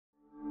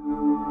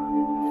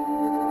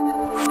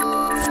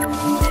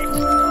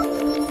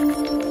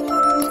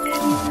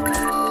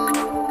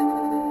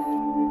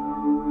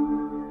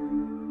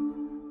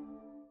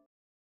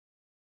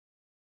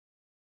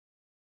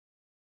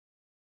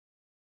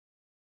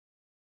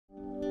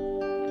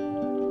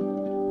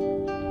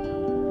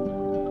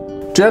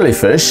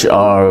Jellyfish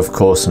are of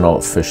course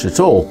not fish at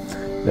all.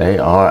 They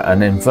are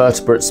an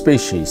invertebrate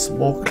species,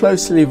 more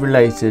closely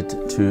related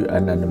to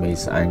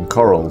anemones and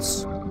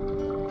corals.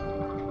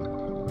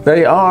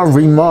 They are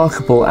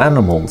remarkable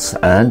animals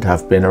and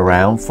have been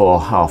around for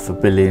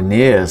 500 million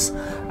years,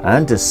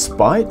 and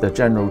despite the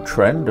general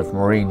trend of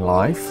marine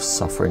life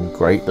suffering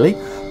greatly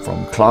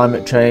from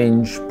climate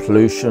change,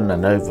 pollution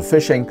and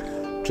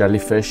overfishing,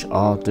 jellyfish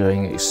are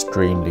doing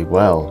extremely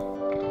well.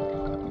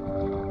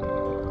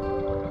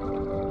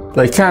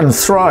 They can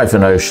thrive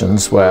in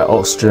oceans where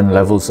oxygen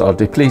levels are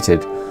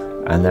depleted,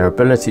 and their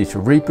ability to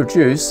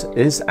reproduce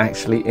is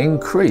actually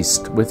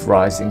increased with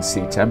rising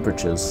sea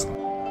temperatures.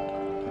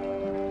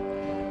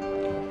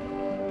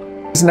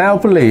 It is now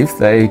believed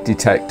they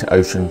detect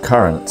ocean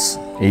currents,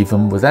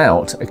 even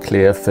without a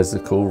clear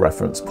physical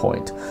reference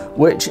point,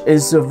 which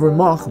is a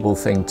remarkable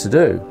thing to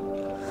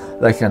do.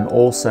 They can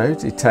also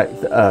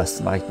detect the Earth's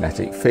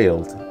magnetic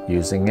field,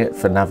 using it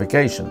for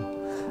navigation,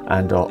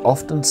 and are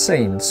often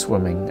seen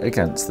swimming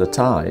against the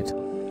tide.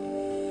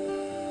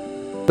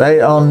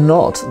 They are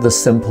not the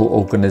simple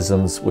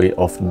organisms we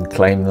often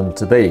claim them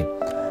to be.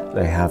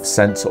 They have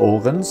sense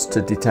organs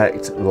to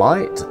detect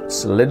light,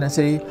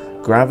 salinity,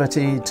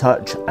 gravity,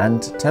 touch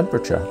and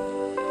temperature.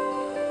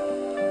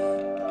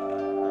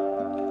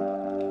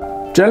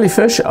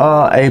 Jellyfish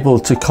are able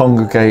to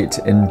congregate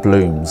in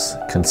blooms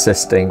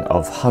consisting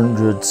of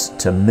hundreds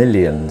to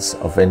millions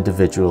of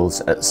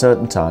individuals at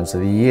certain times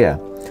of the year.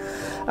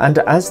 And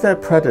as their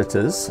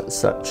predators,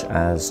 such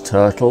as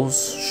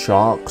turtles,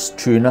 sharks,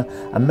 tuna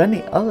and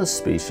many other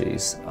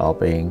species are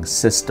being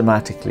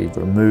systematically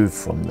removed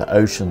from the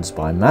oceans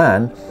by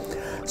man,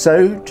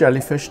 so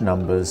jellyfish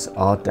numbers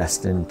are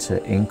destined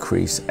to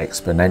increase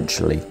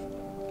exponentially.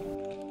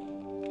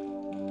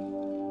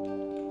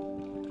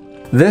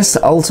 This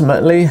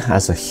ultimately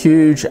has a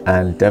huge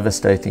and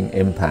devastating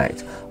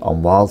impact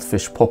on wild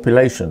fish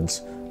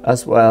populations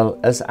as well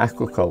as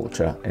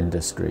aquaculture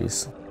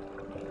industries.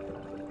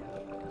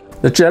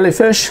 The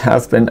jellyfish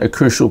have been a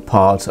crucial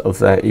part of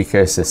their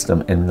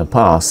ecosystem in the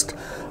past,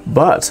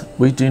 but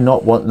we do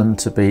not want them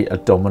to be a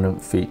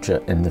dominant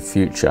feature in the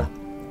future.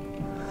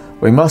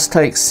 We must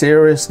take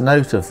serious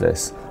note of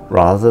this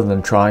rather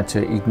than try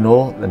to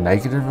ignore the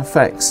negative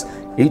effects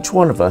each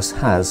one of us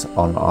has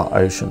on our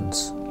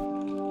oceans.